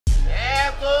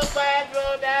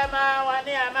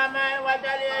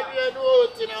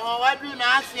road no wadu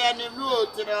na ase ne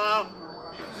road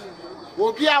no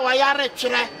obi a wayare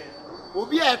twere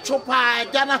obi a chopa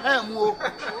da na ha mu o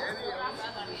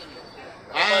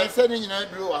se ni nyina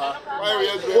duro ha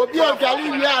obi o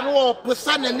dwale wi a no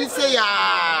pusa na ni se ya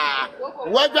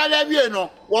wadwale wi no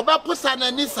wo ba pusa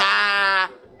na ni sa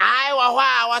ai wa ho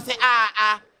a wa se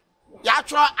ya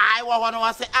tro ai wo ho no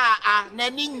wa se na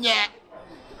ni nye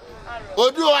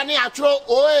odu wa ni atro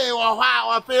oe wo ho a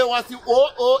wa pe wa si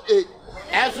ooa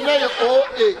esu na oa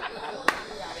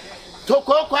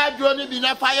tokoko aduro ni bi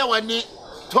na faye wani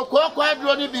tokoko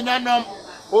aduro ni bi na nom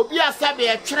obi asabe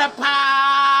e twere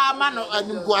pa ma no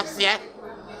animguase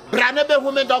bra na be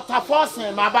hu me Dr.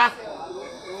 Forson maba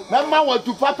mama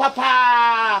wadu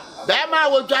papa be ma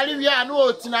wodwale wi a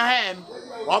no otina hem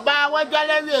oba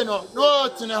wodwale wi no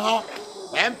otina ho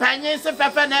empanyin se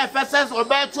fefe na FSS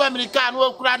oba tu America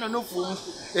no okura no nufum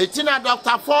etina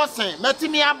Dr. Forson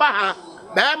metimi aba ha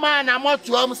be ma na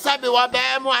moto am sabe wo be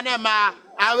mu anema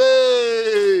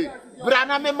awe bra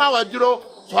na me ma waduro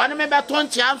so na me beto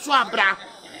nche anso abra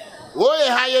oye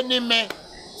haye ni me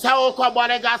sa wo ko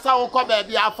borega sa wo ko ba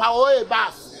bia fa oye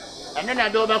bas ene na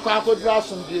do be ko akodura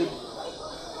sum bi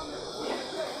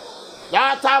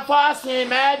Dr. Forson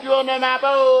medio no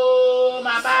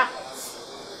maba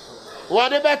wo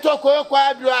de beto ko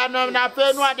adu anom na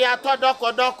fe nu ade ato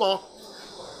doko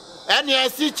ene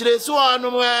esi kire so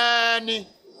onum ani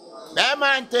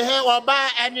Bema ntehe oba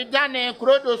eni dane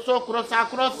krodo so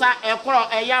krosa ekro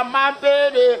eya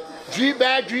mambere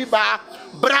driba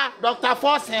bra Dr.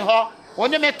 Forson ho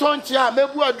oni metonchi a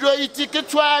mebu aduro iti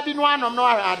ketwa bi no anom no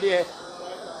ahade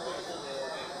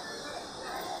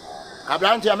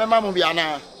Abrante amema mu bia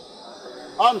na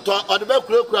onto odebe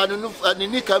kurakura no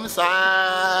ni kam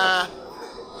saa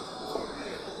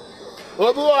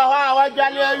obu ho a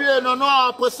wadwale awie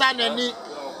no posa nani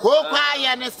ko kwa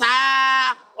ye ne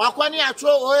saa wakwani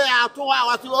atro oye atowa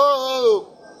wati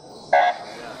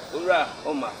ura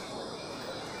oma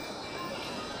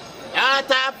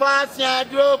ata Forson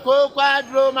adro ko kwa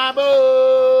dro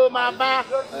maba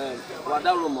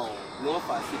wadaro mo no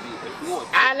fa sibi no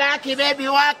ala ki baby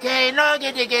wake no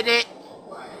gede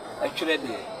atwere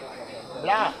de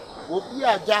bla obi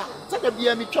aja sada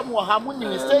bia mi twam wo ha mu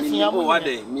ni station ya mu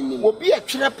obi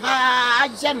atwere pa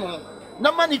aja no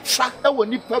na mani tra e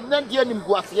woni pam na de anim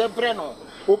guase bre no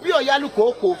obi oyalu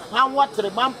koko han watere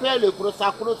mampele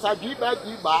krosa driba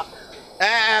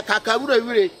kakawura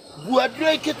wire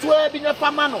buadre ketwa bi na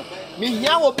pama no me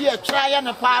hia obi atwere ya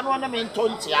ne pa no na me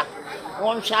ntontia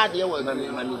won hwa de wa mani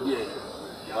die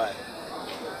why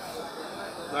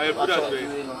na e product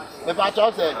me pa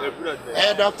cho say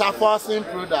Dr. Forson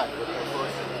product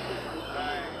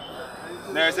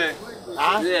na say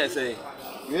say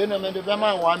we no me de be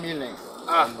man 1 million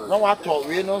no wato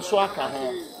we no so aka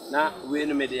ho na we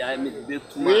no me de I me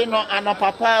betu we no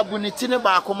anopapa bunitini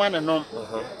ba akoma ne nom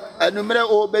anumere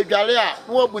obedwale a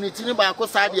wo bunitini ba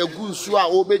akosa de agu nsu a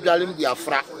obedwale m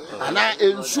biafra ana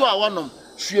ensu a wonom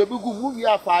hwebegu mu wi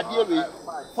afaade we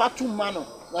fatuma no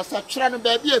na satwera no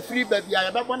ba bi afiri ba bi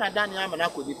a bebo na dan ya mana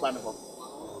ko nipa no ho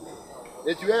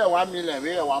eti we 1 million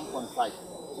we 1.5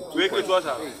 we ke to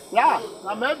asa ya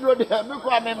na medro de me ko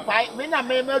amempai me na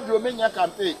me medro me nya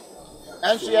campaign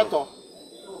enso yeto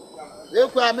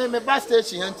ekwa ame me bus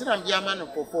station hentina mbi ama no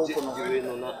fofo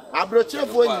no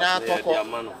abrochefo nyina atoko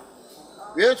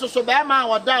we so be ma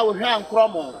woda wo hwe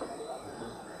ankromo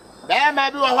be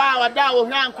ma bi wo ho a woda wo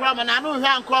hwe ankromo na no hwe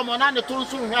ankromo na ne to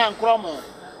nso hwe ankromo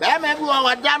be ma bi wo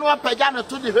woda no pagya no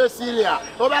to de hesilia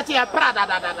o be ti e prada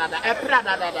da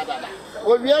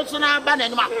o wie so na ba na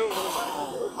nima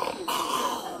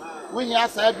we ya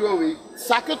sa do we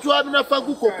saketu abi na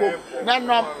fagu koko na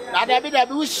nom na da bi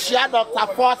wo hia Dr.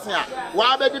 Forson a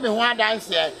wa be di me ho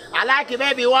adanse I like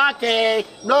baby walk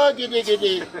no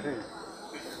gidi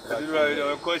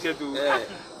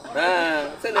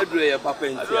say na duro ye papa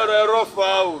nti duro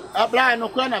rofa o abla no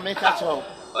kwa na me ka cho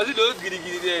o si do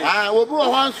gidi dey obi wo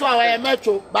ho nso a wa ye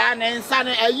metro ba na nsa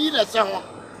ne ayi na se ho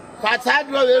fata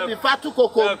duro we bi fatu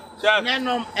koko na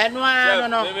nom eno a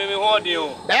no me ho de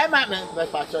o be ma me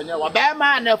fa nya wa be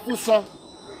ma na fuso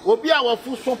obi a wa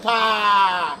fuso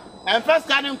pa en first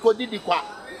kan nkodi di kwa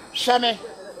hweme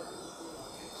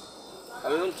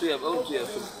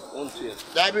on to ye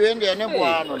da bi wende ne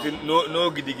boa no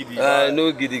gidi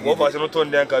no gidi wo fa se no ton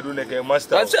de ankadu ne ke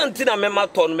master ba se ntina me ma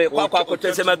ton me kwa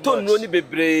kwatese me ton no ni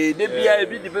bebre de bia e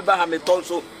bi di be ba ha me ton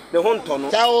so me ho nton no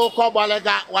ta o ko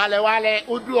bolega wale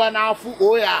udu ona afu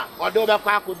oya odo be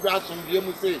kwa akudura sumdie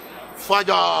mu se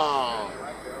fojo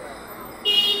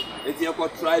eti e ko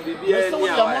try bibia ni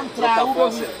awa Dr.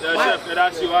 Forson chef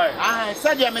that's why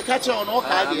said you me catch on o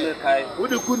ka de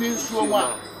udu kuni nsuo mu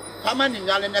a Come on,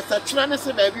 England, as a children,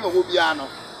 baby, will be ano.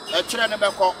 A children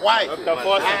about why?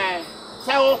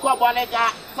 So,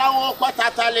 Cobalega, so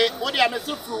Quatatale, what you are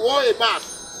missing through way back.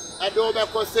 And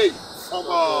over say,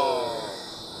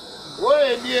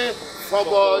 Way near,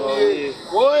 Fogony,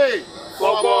 way,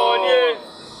 Fogony.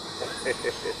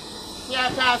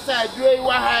 Yes, I said, Joy,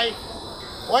 why?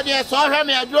 What you saw him,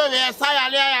 I drew a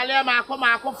Saya,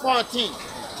 Marco 14.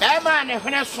 That man, if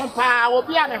I some power, will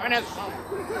be on a Venezuela.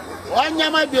 One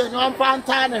yama being one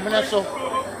pantan in Venezuela.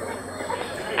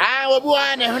 I will go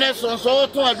on a Venezuela, so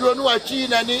to a drone or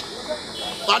chin and it.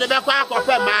 Or the back of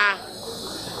a man.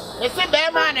 It's a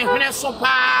bear man in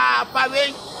Venezuela,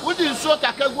 Paving. Wouldn't so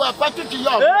take a go up to you.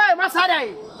 Hey,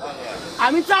 Masada.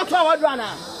 I'm in town to our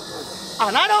runner.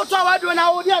 And I don't know what I do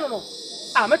now.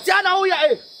 I'm a Tiana,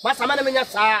 eh? Massamana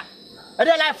Minasa. I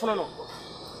don't like for no.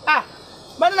 Ah.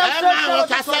 But I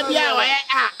said,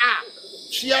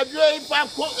 she had very bad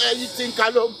eating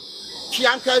calum. She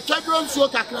uncle children so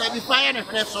can be fire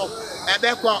and so. A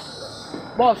beco.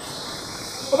 Boss.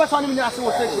 Over some minutes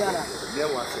was there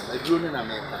was a junior in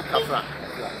America.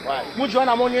 Why? Would you want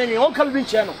ammonia in your own Calvin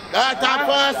channel? That's a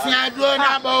person I do.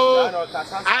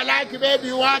 I like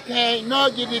baby walking, no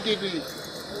giddy.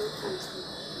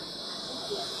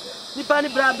 Nipani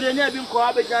brabre ne bi nko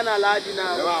abegana alaji na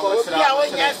obi a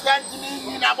wonya stand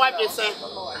ni na bwa say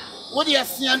wo de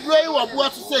asiandro yi wo bo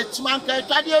to say chimanka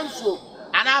twade nsuo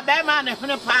ana be ma ne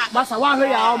hene pa masa wa hwe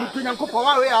ya o mutu nyankopon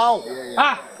wa hwe ya o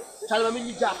ha chalwa mi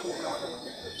nija ko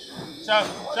chaf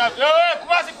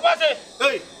kumasi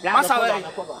hey masa we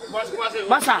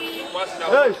masa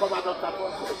hey kumasi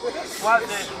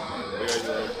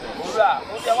ora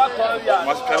o de wa ko ya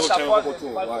masa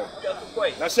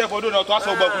na chef odo na to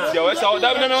aso gba kuti ya we say o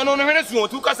da bi no hene su o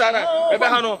tu kasa na e be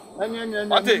ha no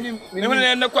ate ni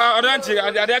hene ne kwa oranchi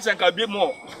ade acha nka bi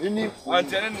mo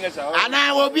ante ne ne sa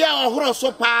ana obi a ohoro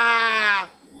so pa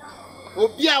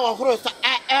obi a ohoro so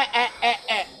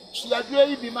chiadue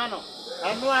yi bi ma no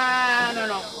anu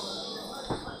no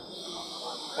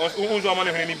o unzo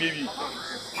amane hene ni baby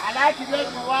ala ki be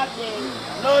ko wa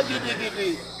no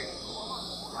gidi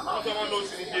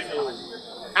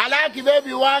I like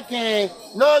baby walking,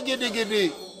 no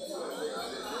giddy.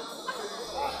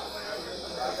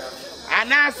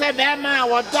 And I said, Bama,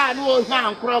 what done was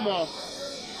hand chromo.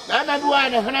 Bama do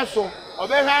an Hanasso, or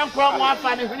be hand chromo up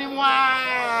and him a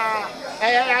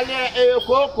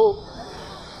cocoa.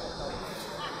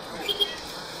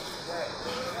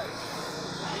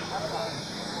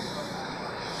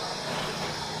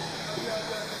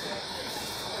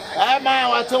 Bama,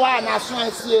 what's one as I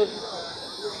see.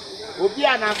 Obi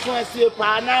a na so asie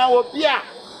pa na obi a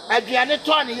aduane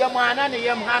to ne yam ana ne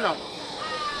yam ha no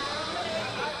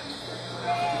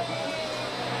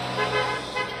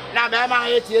na be ma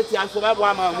yeti aso be bo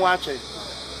ama mu ache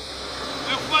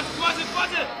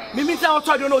mimi ta o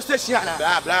to do no station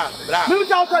na bla mimi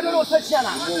ta o to do no station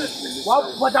na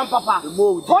wa dam papa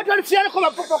o do fi ko ma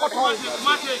papa ko to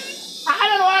I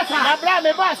don't know what I brought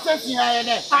me back station. I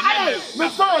me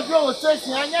saw you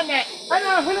station. I know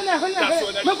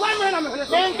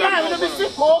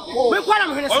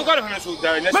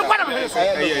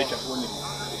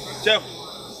Chef,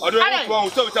 I don't know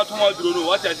to stop tomorrow.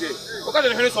 What I say? Because the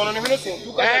Henderson on the Henderson.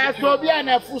 You can be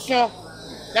an Forson.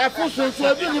 That Forson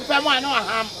so be the Pama no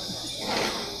ham.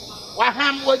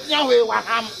 Waham was no way,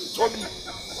 Waham told me.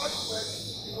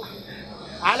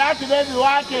 I like to baby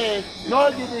walking,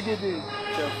 no giddy.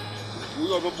 We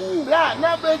are a boo. Yeah,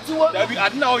 never to what I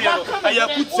know. I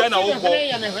put Senna over.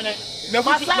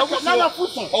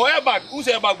 Oh, airbag, who's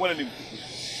airbag one of them?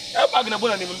 Airbag in a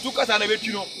one of them took us and I bet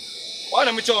you know. One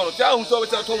of my children, tell who's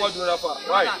always at home.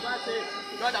 Right.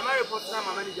 God, I'm a report to my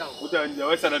manager. What are you?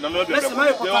 I said, I'm not the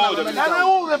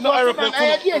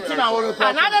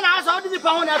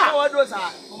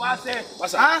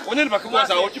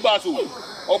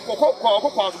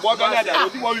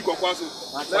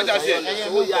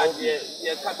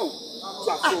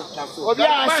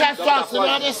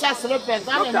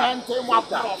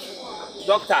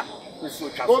doctor.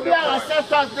 Obi a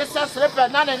ancestors this sleeper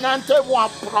na na nante mu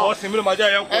apro. O simi ma ja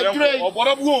yan ko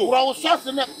oboro bu o. Bro so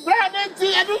se na. Bra na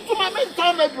ti edu to ma me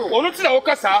ton me do. Onu ti na wo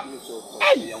kasa.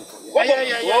 Ai.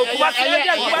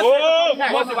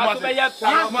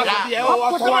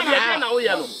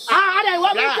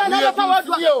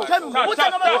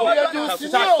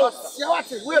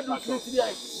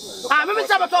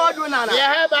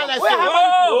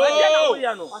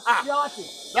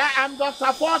 I'm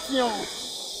Dr. Forson.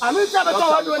 I'm in Sabbath.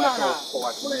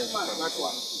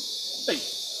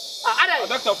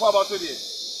 Doctor, for about 2 days.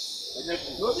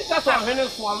 No bi ka so hene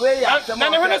so awe ya. Na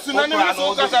ne hene so na ne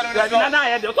so ka sa no. Na na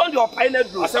ya de o ton de opai na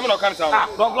duro. Asem no kan sa. Ah,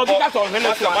 dogo bi ka so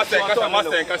hene so.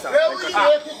 Master ka sa. We ti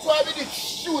to abi di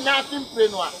shoe na simple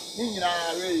no a. Ni nyina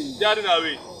we. Dia na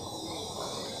we.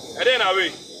 Ede na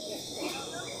we.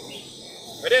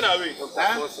 Ede na we.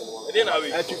 Ede na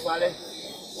we. Atufale.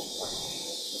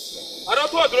 Ara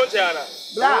to aduro tiana.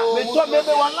 Bra, me to me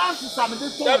be one last time me to.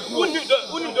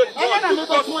 Unim do.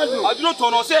 Aduro to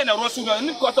no say na rosu na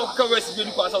ni ko ta ka wesi bi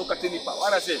ni ko asa ko kateni pa.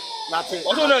 Wana say. Nothing.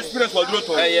 Also no experience for aduro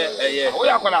to. Eh. O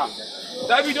ya kwala.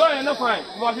 David o na fine.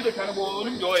 Mo fi de kan bo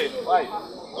onim do e. Why?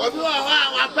 Obi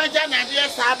wa peja na de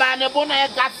saba ne bo na e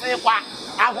gafe kwa.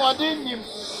 Ahodin nim.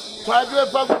 To aduro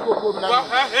pa kokoko na.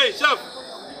 Hey, chef.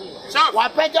 Wa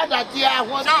peja da de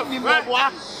ahodin nim bo.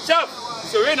 Chef.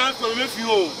 So we na for me fi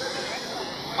o.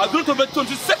 I don't have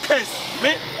 20 seconds.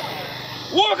 Me?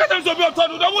 What can I do about that?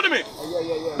 That wouldn't me.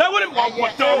 That wouldn't me.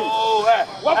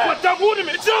 What wouldn't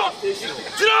me?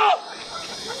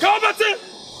 Come back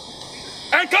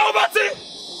and come back.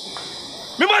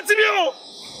 Me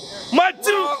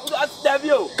Matthew.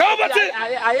 Come back.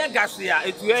 I gas here.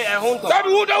 It's where a home. That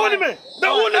wouldn't me.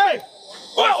 That wouldn't me.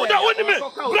 Oh, that wouldn't me.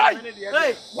 Right.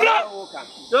 Hey,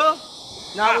 no.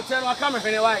 Now we tell what come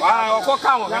here why. Ah, what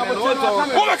come?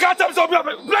 What can't tell so blah.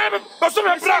 But so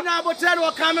blah. Now we tell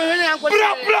what come here and blah.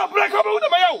 Come with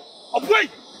my oh boy.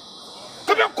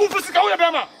 Come here, Kufus, go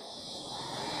Bama.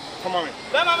 Come on.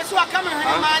 Bama, so come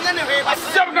here, man, anyway. I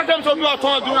never got them so blah.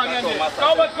 Come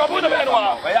with the man.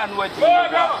 I am waiting.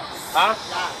 Huh?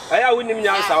 I win him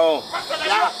answer.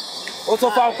 Also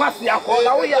for Kwasi, I call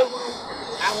now we are.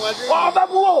 Oh,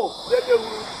 Babu.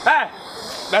 Eh,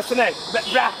 that's the name.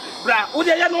 Bra, o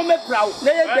de ya no me proud.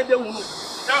 Na ye gede hu.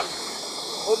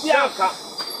 Obi aka.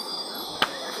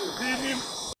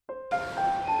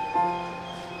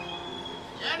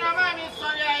 Ya no ma mi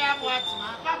sorry ya boatma.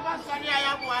 Papa sorry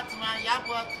ya boatma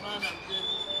na mde.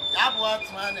 Ya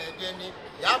boatma na edeni.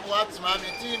 Ya boatma mi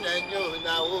ti na nyo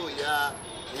na o ya.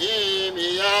 Mi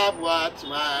ya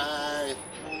boatma.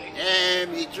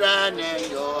 Mi trane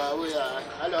yo awe.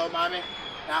 Hello mommy.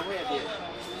 Na ho e de.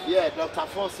 Yeah, Dr.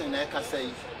 Forson e ka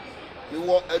say. You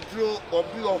want a drew or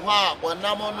be a while, or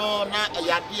Namono, not a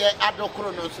yadia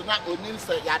adocrono, so not onim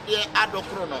say yadia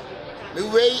adocrono. The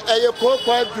way a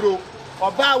cocoa drew,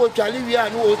 or bar with Jalivia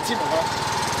and old Tim,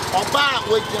 or bar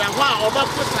with Java, or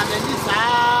Bapus and Nisa.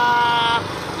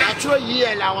 Natural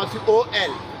year allowance to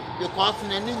OL, because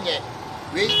in any yet,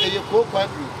 we a cocoa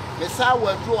drew. The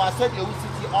sour drew, I said you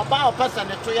city, or bar or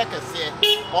person a Toyaka say,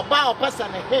 or bar or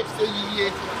person a head say ye,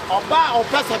 or bar or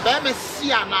person Bama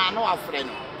see and I know a friend.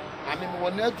 I mean, we're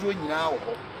not doing now.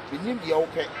 We need the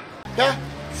okay. Yeah,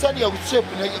 said you ship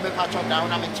and you may patch on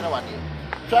down. I'm in Chawadi.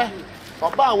 Try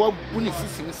about what Bunny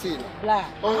Sissing said.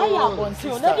 Oh,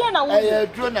 I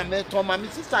drew a metal, my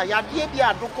sister.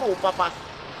 Yadia do call Papa.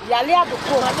 Yalia do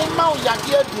call. I mean, Mount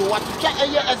Yadia do what to get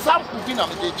a example dinner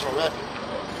with each other.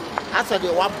 I said,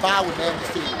 you want bar with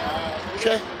everything.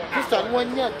 Sister,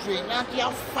 when you're trained, not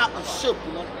your fucking ship,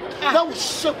 no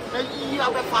ship, you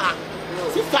have a fire.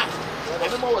 Sister. I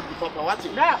don't know what the papa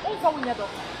watching. Now, also we never.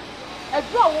 A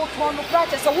draw on the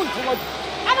practice. I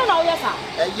don't know, yes, sir.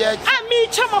 Yes, I mean,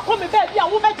 Chama come back. I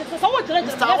will make it. So what did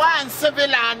Mr. One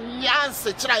civil and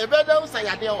answer? Try better say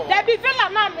I do. There be Villa,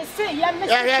 Mamma say,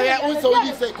 yeah, also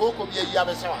you say Coco, you have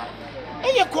a shower.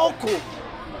 And your Coco.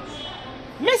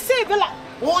 Miss Villa,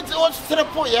 what's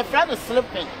slippery? Your friend is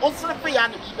slipping. What's slippery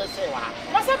and you say,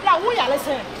 what's up now? We are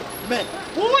listening. Men,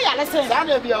 who are listening? I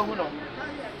know you know.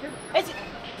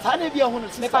 Sana bia hono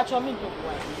sisi. Me pacho mi do.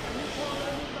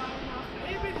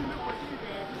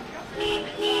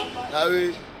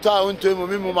 Awi, ta unto mo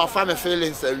mi mo ma fa me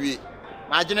feelings awi.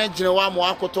 Ma gine wa mo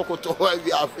akotokoto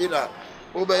awi afina.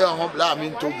 Wo be yo ho bla mi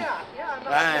ntobi.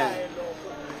 Eh.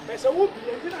 Me se wo bi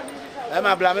e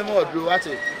ma bla me mo oduro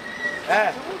wate.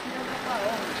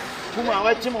 Kuma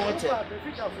wa chimo wote.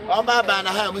 O baba na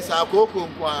ha mu sa akoko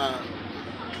nkwa.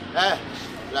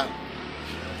 La.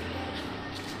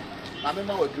 Mami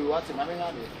ma wodu wati mami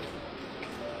ha me.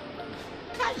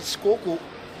 Kai skoko.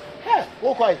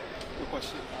 Wo koi.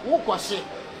 Wo kwase.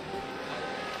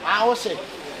 Wo se.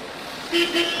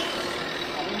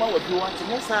 Mami ma wodu wati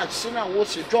ne sa china wo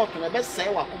se drop na be sai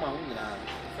wa kuma ho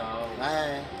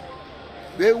nyina.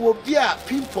 We wo bia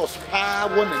pimples pa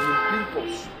wona ni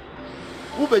pimples.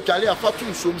 Wo be twale afatu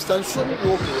nsom stan so ni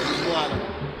wo ko ni ano.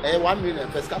 1 million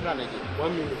first camera na 1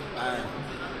 million.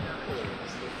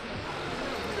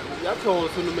 Ya ko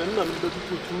so no men na me do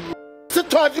tutu. Se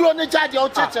todro ne jade o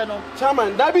cheche no.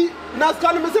 Chairman, dabi na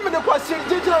skal me se me de kwase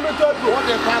jejira me todro. Wo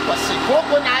de kwa kwase.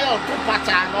 Koko na ayo to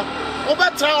pata no.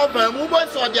 Over travel, move on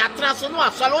so the atras no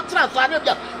asalo transfer.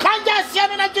 Can just see an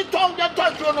tongue that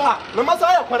touch you know. No matter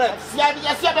how correct.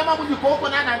 Yes, Mama, you go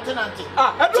on and tenant.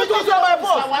 I don't know my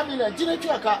boss. 1 million.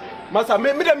 Jinaka. Massa,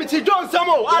 me John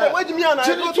Samo. I wait me on. I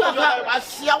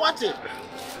see what it.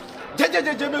 I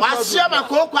see my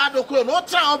cocoa, no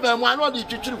travel, one of the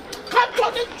two. Come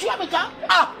to the Jamaica.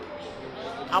 Ah,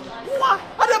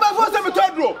 I never was ever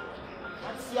told you.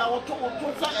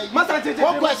 Massa, to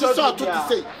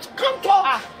say, come to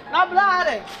Na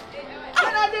blare.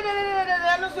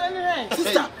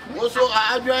 Sister, also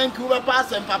I drank you a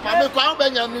pass and Papa, me come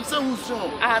Benjamin so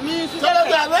soon. Ah, me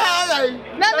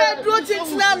Never do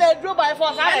things now, they do by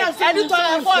force. I do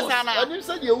to force ana. I didn't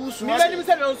say you Me when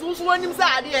say who when him say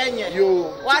ade enye.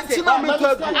 Yo. What say I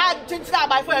think that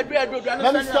by for do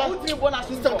no say who three bonus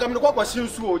Sister, come no kwa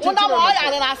shinsu o. Wona mo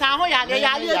ya na san ho ya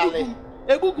edukum.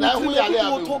 Ebuku tu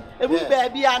ebu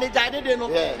baby ani jade de no.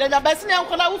 The best na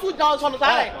nkola wusu down so no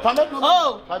sare.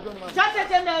 Oh. Just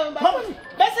tell me.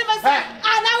 Best.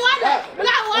 Ana wala.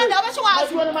 La wala ba so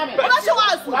wasu. Ba so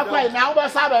wasu. Akwa na wo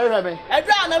sa ba re me.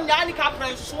 Edra na nya ni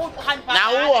kapren so hand pa. Na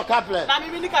wo kapren. Na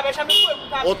mi ni ka be hwa me ku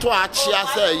ebuka. O to achia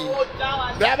say yi.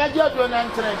 Ba ba je do na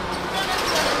ntre.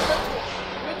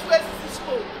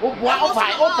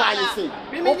 Opa you say.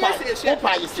 Opa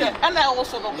you say. And I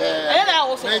also know. And I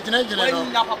also.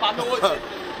 Na papa no wo.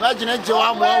 Na jina je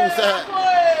wa mo wo say.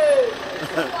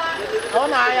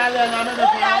 Ona ayale na me na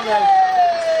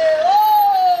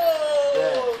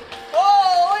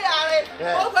Oh, yare.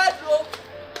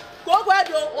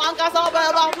 Kogwedo, wankasa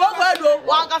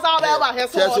beba,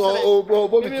 Heso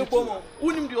obo mi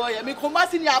unim di oye mi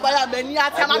komasi ni abaya mani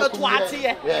ati ama me to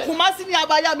ate komasi ni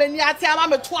abaya mani ati ama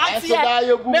me to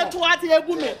ate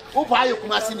egu me wo pa aye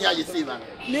komasi ni aye sei ma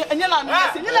ni enye la mi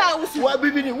se ni la wusi wa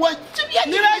bibi ni wo jibia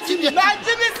ni jibi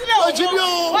sile o jibi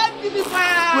o wa jibi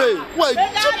sa we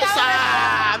jibi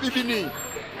sa bibi ni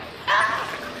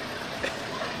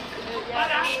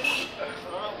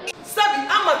Sabi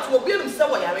ama to obi em se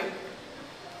wo yare.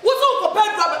 Wo so ko pa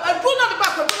do na the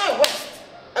back do na west.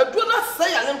 Do na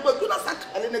say ale nko do na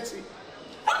sakale na ti.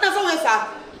 What na so we sa?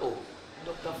 Oh,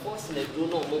 Dr. Forson do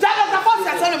no mo. Dr.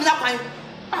 Forson say no me kwan.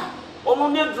 Omo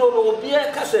me dro no obi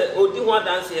e ka se odi ho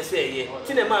adanse ye se ye.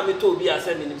 Ti na ma me to obi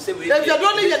ase me nim se we. E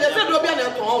do ni ye de se do obi na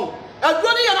to ho. E do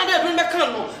ni ye na de do me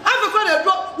kan no. Afa ko na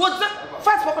do wo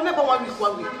first papa na ba 1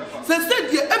 week. Say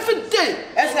every day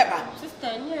e se ba. Sister,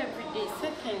 every day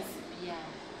seconds.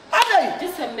 Adai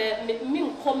this me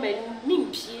comment me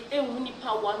pie e huni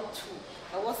pa 1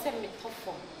 2 I was say me top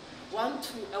 1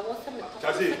 2 I was say me top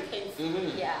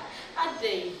seconds yeah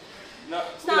adai na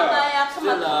ya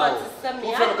come to say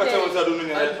me I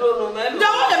don't know da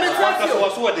wo de me tell you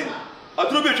was what then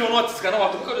aduro be twa what sika na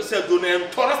what ko say do na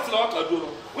tourist na what aduro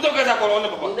wo do ka say ko na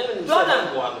papa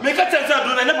me ka tell say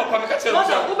do na papa me ka tell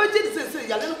say wo be ji say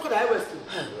ya le ko da west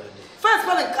first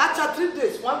one catch 3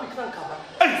 days 1 week can cover.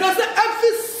 Say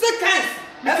every second.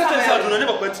 Me ka tell say do na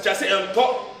papa teacher say ento.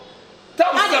 Ta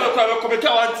mo ka ko be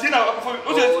ka wan ti na ko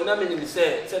o na me ni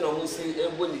say no mo si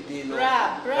ebo ni dey no. E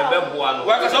be boa no.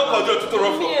 Wa ka say ko do to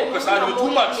rough ko say no too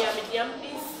much.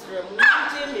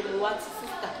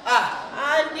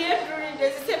 And during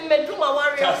the same meduma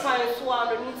warrior fine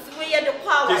swallow needs we had the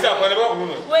power. Is that for the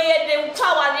woman? We had the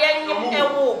power the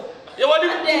ewo. You want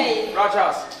it?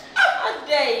 Rachas. A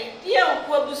day, dear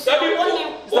Quabus.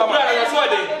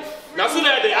 Now, soon I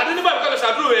didn't know because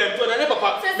I drew him to another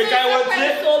papa. Because I want to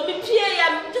so me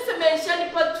PM just a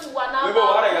mention put to 1 hour.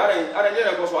 I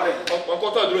didn't go for it.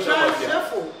 Uncle Todd, do something.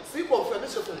 People for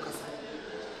Mr. Funkasa.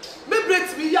 Me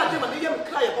breaks me, ya dem and yam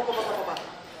cry, papa.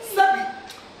 Sabi,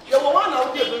 you were one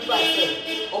out there with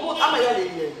my almost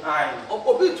Amayali. I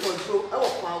obey to control our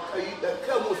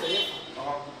Kelmo.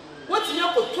 What's in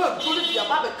your 12 to your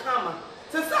Baba Kama?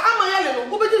 Since Amayali,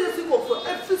 who be the single for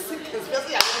every sickness,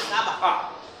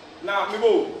 now, me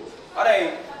go.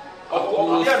 I'll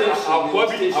go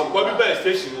be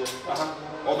station.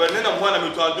 Open one of to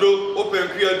draw, open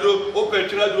clear draw, open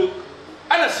draw.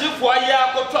 And a ship for a year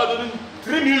for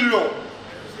 3 million.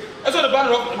 That's what the band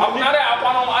of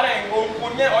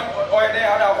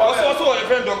also a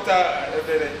friend,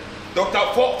 Dr.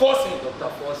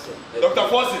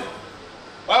 Forson.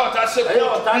 Why don't I say the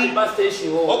bus station?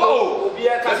 Oh, be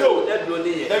a castle that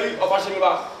David of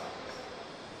Ashima.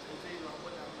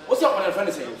 What's up, my friend?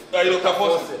 Is Dr.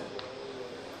 Forson.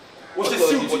 What's the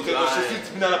suit? She's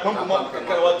been a pump up. The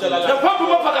pump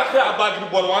up a crab bag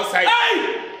on one side.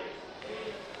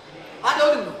 I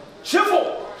don't know. Sheffield.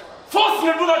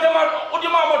 Forson, do not demand what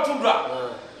your mamma to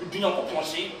you do not put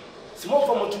small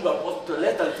from a was to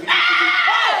let her 3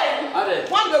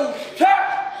 One go.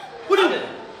 What is it?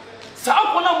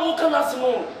 Sakona Mokana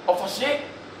Simo of a shake.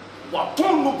 What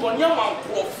don't look on your mouth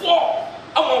for 4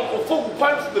 among 4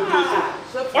 points to the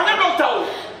place. On your doctor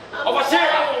of a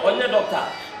share on your doctor.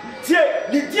 Dear,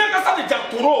 the dear Cassandra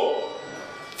Jactoro.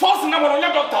 Force number on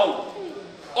your doctor.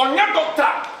 On your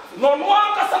doctor. No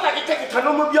one Cassandra can take a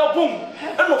your boom.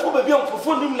 And no probably on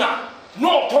performing now.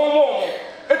 No, Tom.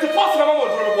 It's the first number of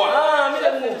the one. Ah, I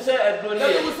didn't say I don't know.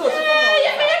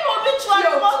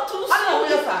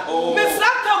 Miss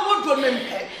Lacta would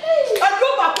remember. I go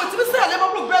back with Mr.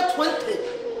 Level Bread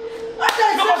 20.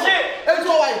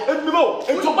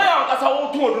 And to buy out as I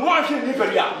want to one thing,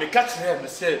 the catch him,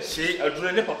 said she, a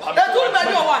dream, papa.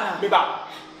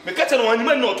 The catch and one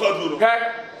man not to do,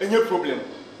 and your problem,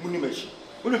 Munimesh.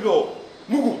 Will you go?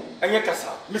 Mugu, and your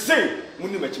casa, Miss Say,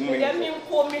 Munimesh. Let me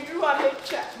call me through a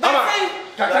lecture.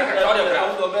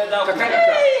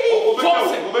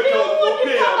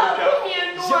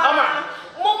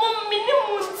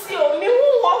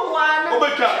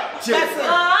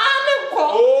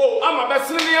 Oh, I'm a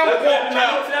best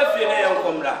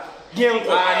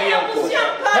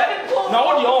now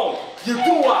what you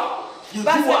do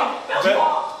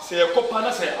say a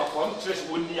copana say a contract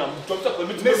with me and talk to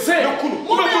me say no cool.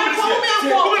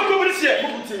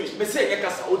 Me say a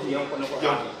casa odium.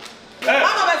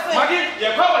 Maggie,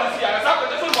 your power is here. I saw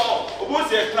the phone. Who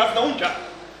says class the winter?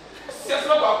 Says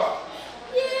no papa.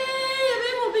 Yeah, we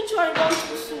will be trying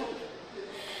to soon.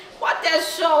 What a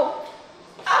show!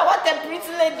 Ah, what a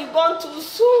pretty lady gone too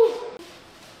soon.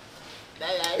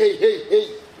 Hey.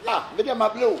 Ah, media my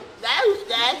blue.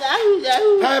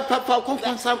 Hey, Papa, come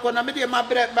from some corner. Media my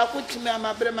bread, but put me on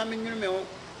my bread, my menu.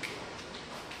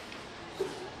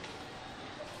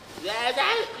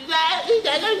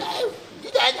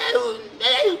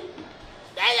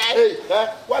 Hey,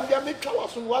 what do you make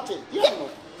us on what?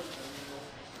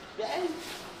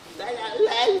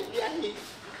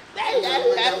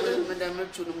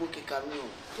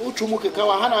 Uchumuka,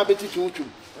 Hana Betty to Uchum.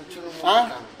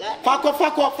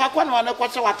 Fako, no one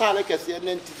quite so what I like as an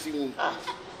entity. Ah,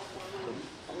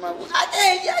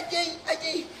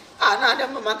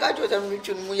 no, my God, was a rich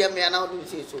Muyam, and I'll do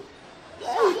so.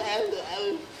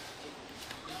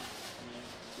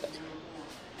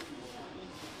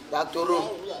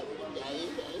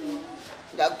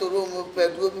 Doctor Room,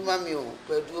 Pedro Mamio,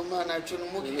 Pedro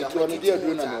Manachumuki.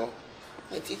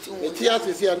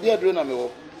 It's here, dear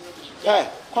Drunamo. Eh,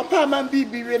 Papa man be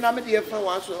renamity for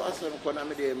us, as an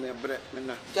economy, bread.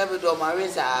 Javido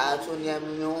Marisa, Sonia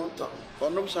Mioto, or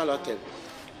no salad.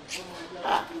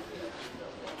 Ah,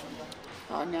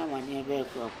 on your money, very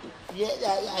properly. Yes,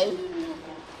 I don't know.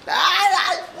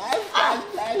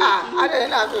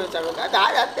 I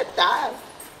at the time.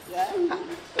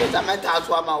 It's a mental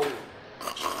swammer.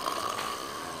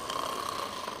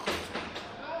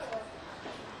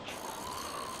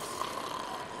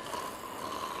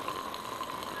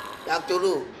 Doctor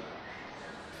Ru.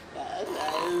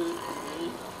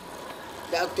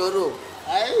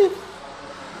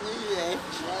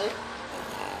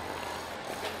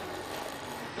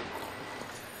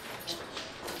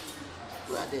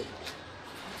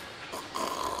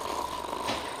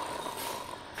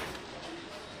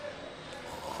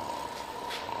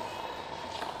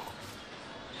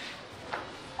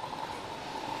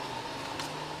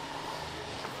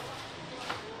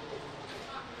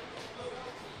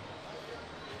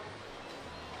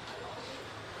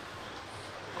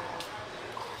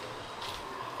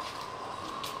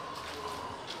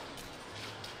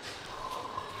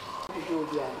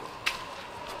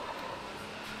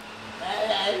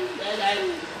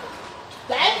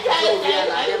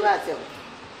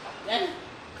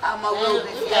 I'm a will be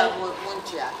here with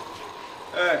Munchia.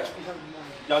 Eh,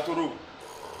 Jatoro.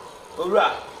 Ora,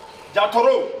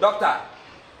 Jatoro, doctor.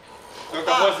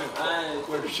 Doctor Forson.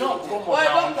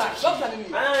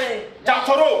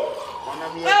 Doctor. Jatoro.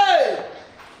 Hey!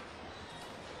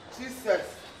 Jesus.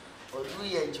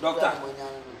 Doctor.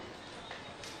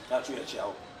 That's your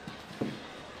child.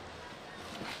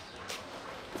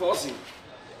 Forson.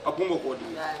 A bomb of body.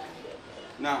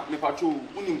 Now, me patrol,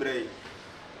 Unimbre.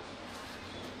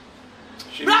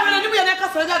 Brother, you be an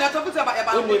extra that I put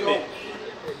about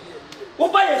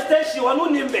Who buy a station, one who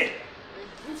name me?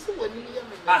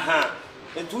 Aha,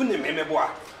 and two name me, boy.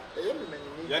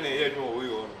 Yanny, here no way.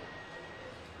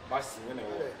 Passing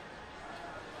anyway.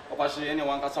 Or she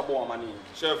anyone got some more money.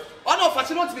 Chef. Oh no, for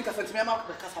she not to be cassette me about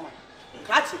the customer.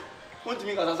 Catch it. Want to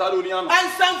make us a Salonian.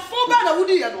 And some four banner would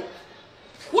you know?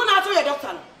 Who not to your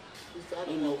doctor?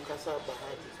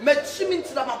 Medicine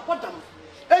to the bottom.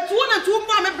 It's 1 or 2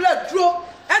 mamma blood draw.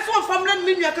 As one from the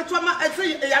Minia Katama, I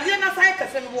say, Yalena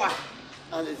Cycus and one.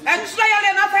 And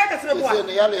Slayalena Cycus and one.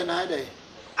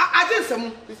 I did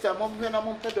some. Sister, mom, when I'm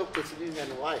on doctor,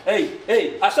 why?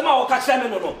 Hey, asema wo ka cheme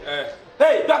no.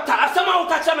 Hey, doctor, asema wo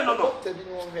ka cheme no.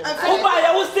 Wo ba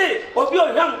ya wo say, obi o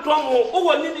hwam krom wo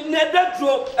wo ni na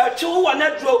dadro, atwe wo na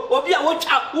dadro, obi a wo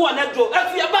twa wo na dadro.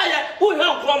 Afi ya ba ya wo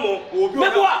hwam krom wo.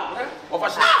 Mebo a.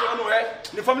 Official no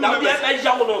the family members. Na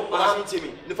ya wo no.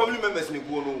 The family members ni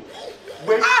go no.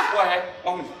 Wait, why?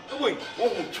 Wait,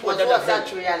 what was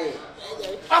that really?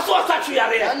 I saw such a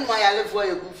yare. And my other for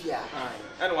a goofy.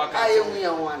 And what I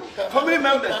am one. family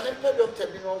members.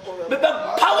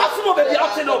 Powerful baby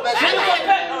out to know.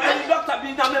 And Dr.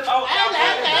 Bean down the power. What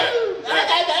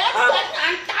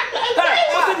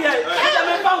do you do?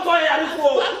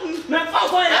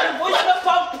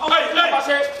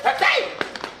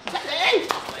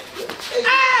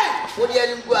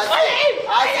 I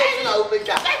said, no, who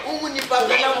would you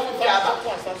probably have?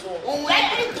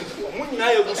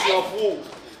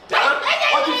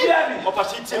 What you hear?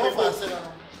 Opportunity.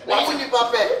 Why would you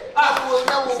papa? I will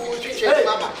know what you say,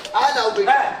 Mama. I know.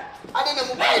 I didn't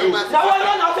move my now I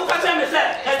know to catch him, sir.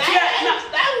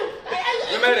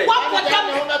 What would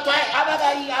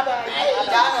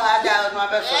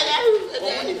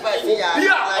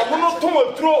Yeah, I'm not to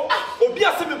throw or be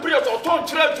a seven prayers or ton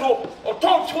treadro or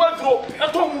ton 12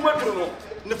 and ton metro.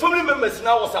 The family members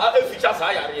now was a feature.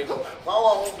 I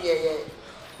won't be a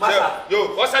Master,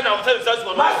 yo, what's that now? Master,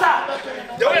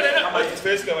 the way that is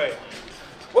face away.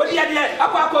 what do you hear?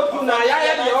 Aqua Kuna,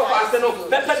 I am your fast and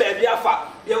better baby.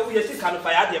 You see, can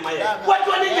fire the Maya. What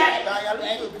do you get?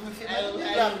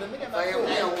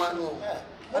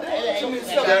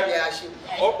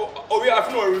 Oh, we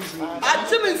have no reason. I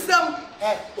Jimmy some.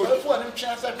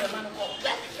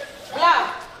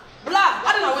 Blah.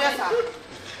 I don't know where sir.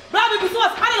 Blah because I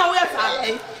don't know where sir.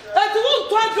 And the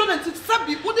 127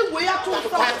 people the way out to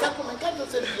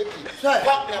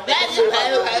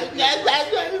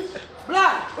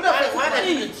Blah.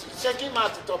 Check him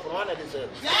out to top one of the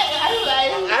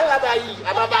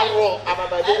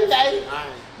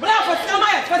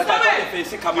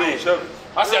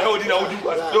I said, how did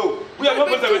I do? No, we are not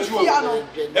going to do it.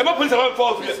 I'm not going to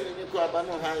fall.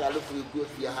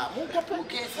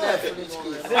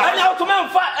 I now come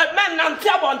and fight a man and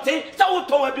Tiabonte, so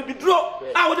to be draw.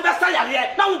 I would best say,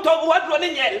 now to what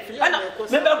running yet. And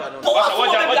remember,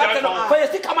 for you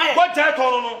stick my what that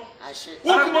on.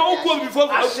 Walk before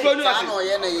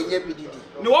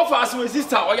no offer us with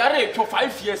sister or you're for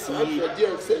 5 years.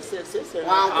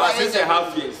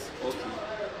 6.5 years. Okay.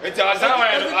 It's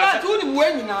a doing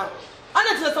when now. And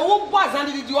it's a who was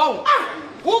and did you own?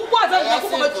 Who was and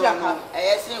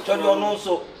so you know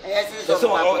so. So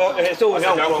we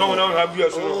have you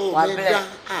so.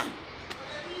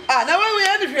 Ah, now we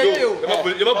had you.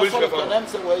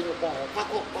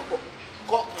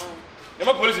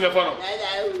 I'm police in the phone.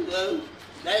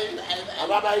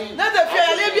 That's a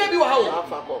fair baby.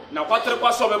 Now, what the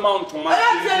pass of a mountain? If you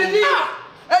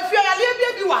are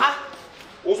baby,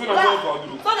 also, no,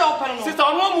 sister,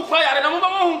 I want to cry and I'm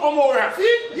going to come over.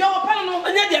 See, you're a panel,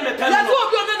 and yet you're a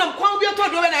Quambia to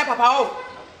do an papa.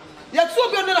 You're so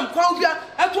good than Quambia,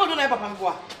 I told you never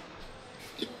papa.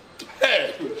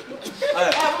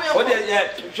 What is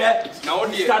now?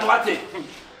 What is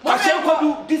I shall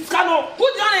do this canoe.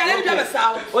 Put on a little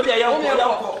sound. What are you?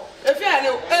 If you are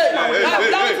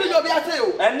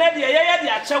and then the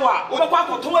Achawa,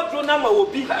 what to number will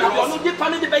be. I want to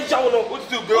depend on the best. What's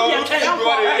to go?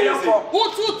 Who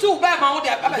two bad mouth?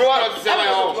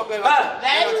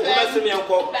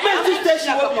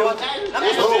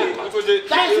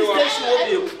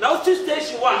 Now,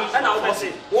 station 1 and I'll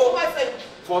say, what I say.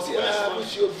 Forson,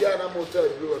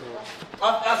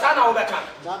 Sana Obeka.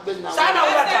 Sana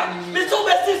Obeka. It's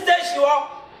over station.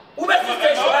 Over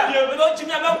station. We don't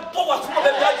Jimmy power from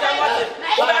the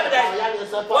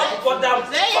what for them?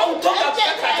 Don't talk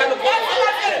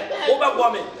over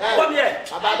woman. Come here.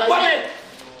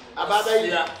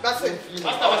 That's it.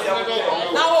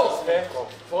 Now,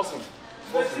 Forson.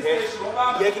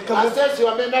 Yeah, come says you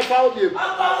are me found you.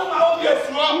 Yes,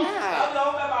 I'm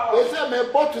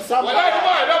bought to some. I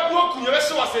don't you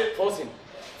say Forson.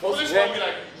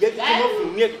 Yet you come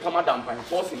from near Commandant by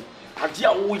Forson. A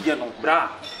dear William, bra,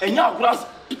 and your grass.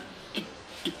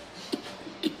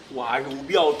 Why, you will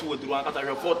be out to a drunk at a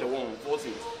report.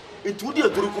 Forson. It would be a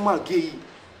Drukuma gay.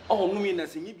 Oh, no, mean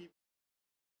as